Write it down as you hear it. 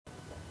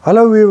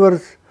Hello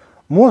viewers,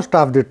 most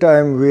of the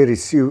time we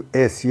receive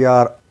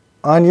ACR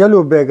on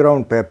yellow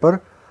background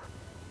paper,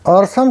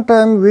 or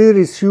sometimes we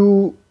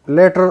receive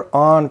letter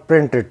on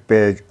printed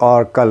page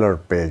or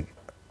colored page.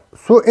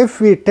 So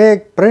if we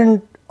take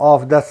print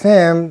of the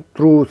same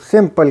through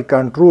simple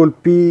Ctrl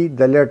P,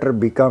 the letter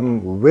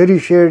become very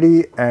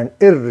shady and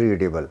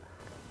irreadable.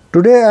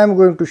 Today I am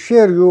going to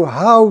share you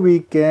how we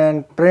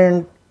can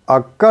print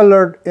a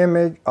colored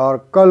image or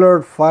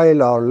colored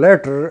file or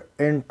letter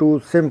into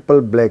simple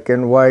black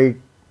and white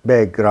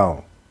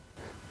background.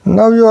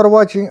 Now you are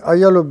watching a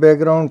yellow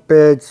background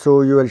page,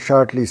 so you will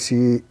shortly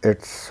see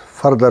its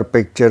further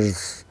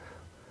pictures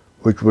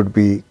which would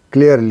be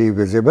clearly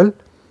visible.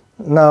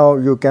 Now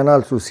you can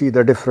also see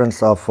the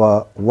difference of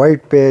a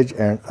white page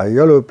and a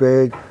yellow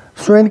page.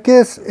 So in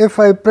case if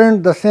I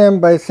print the same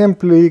by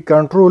simply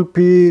Ctrl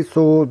P,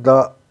 so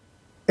the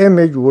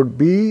image would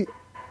be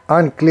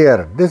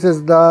unclear. This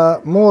is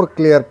the more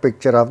clear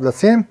picture of the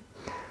same.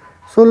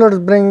 So let's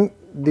bring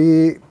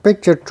the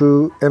picture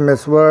to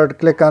MS Word.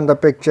 Click on the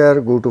picture,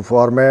 go to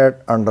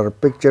Format, under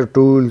Picture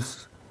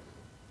Tools,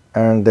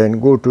 and then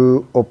go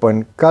to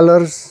Open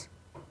Colors,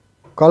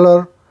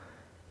 Color,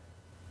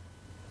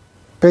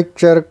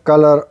 Picture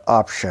Color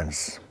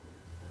Options.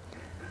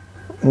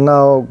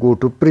 Now go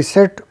to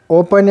Preset,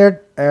 open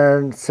it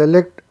and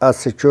select a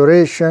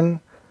saturation.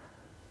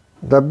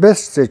 The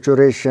best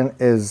saturation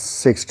is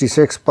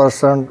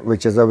 66%,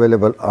 which is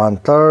available on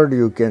third.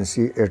 You can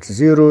see it's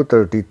 0,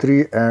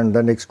 33, and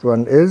the next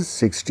one is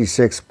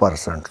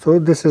 66%. So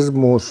this is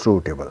most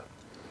suitable.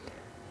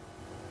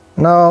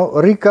 Now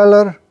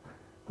recolor,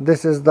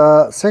 this is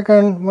the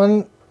second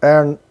one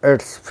and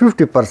it's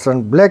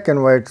 50% black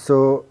and white,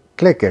 so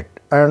click it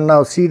and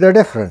now see the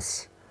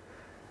difference.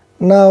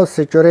 Now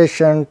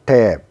saturation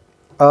tab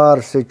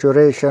or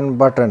saturation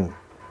button.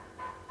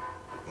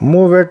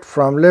 Move it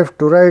from left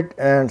to right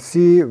and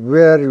see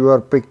where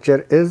your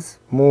picture is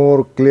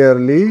more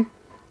clearly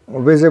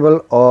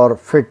visible or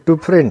fit to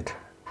print.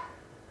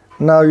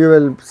 Now you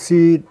will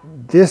see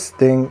this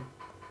thing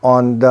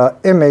on the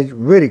image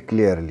very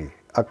clearly.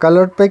 A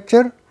colored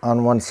picture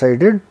on one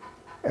sided,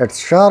 it's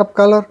sharp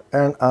color,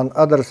 and on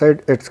other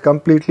side it's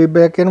completely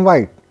black and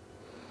white.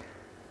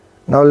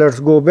 Now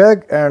let's go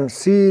back and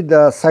see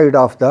the side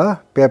of the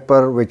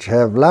paper which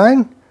have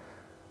line.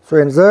 So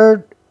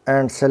insert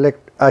and select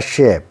a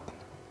shape.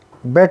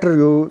 Better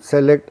you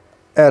select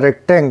a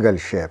rectangle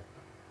shape.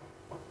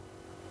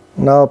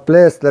 Now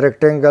place the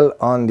rectangle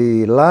on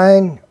the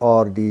line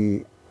or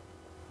the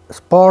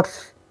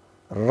spots.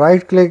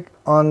 Right click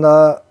on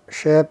the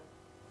shape,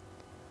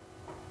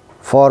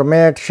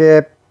 format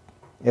shape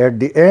at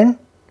the end,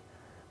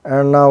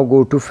 and now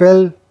go to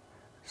fill,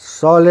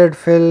 solid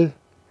fill,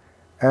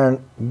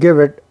 and give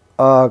it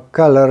a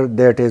color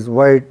that is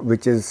white,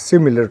 which is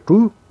similar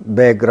to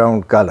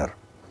background color.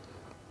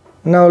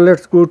 Now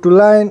let's go to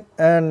line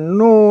and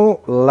no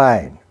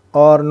line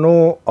or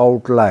no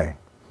outline.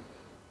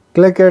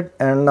 Click it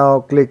and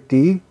now click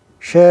the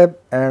shape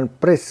and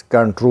press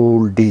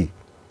Ctrl D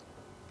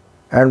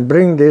and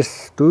bring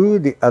this to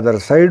the other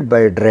side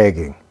by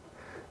dragging.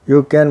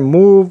 You can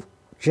move,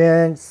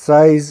 change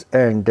size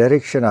and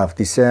direction of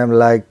the same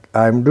like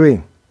I am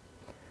doing.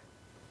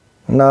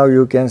 Now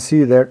you can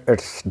see that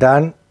it's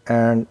done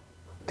and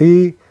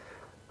the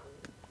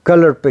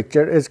colored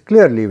picture is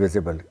clearly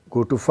visible.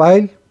 Go to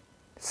File,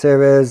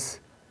 Save As,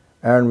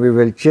 and we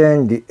will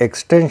change the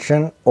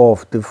extension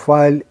of the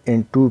file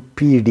into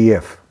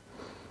PDF.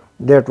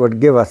 That would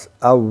give us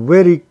a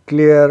very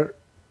clear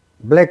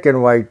black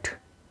and white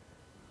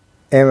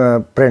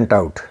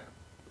printout.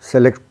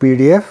 Select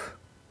PDF,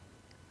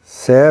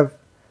 save,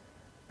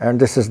 and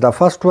this is the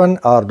first one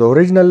or the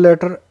original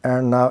letter,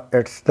 and now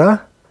it's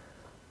the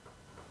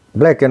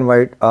black and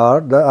white or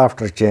the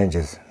after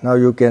changes. Now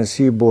you can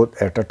see both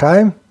at a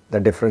time. The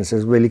difference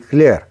is very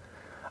clear.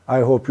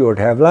 I hope you would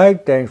have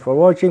liked. Thanks for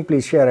watching.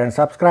 Please share and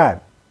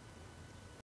subscribe.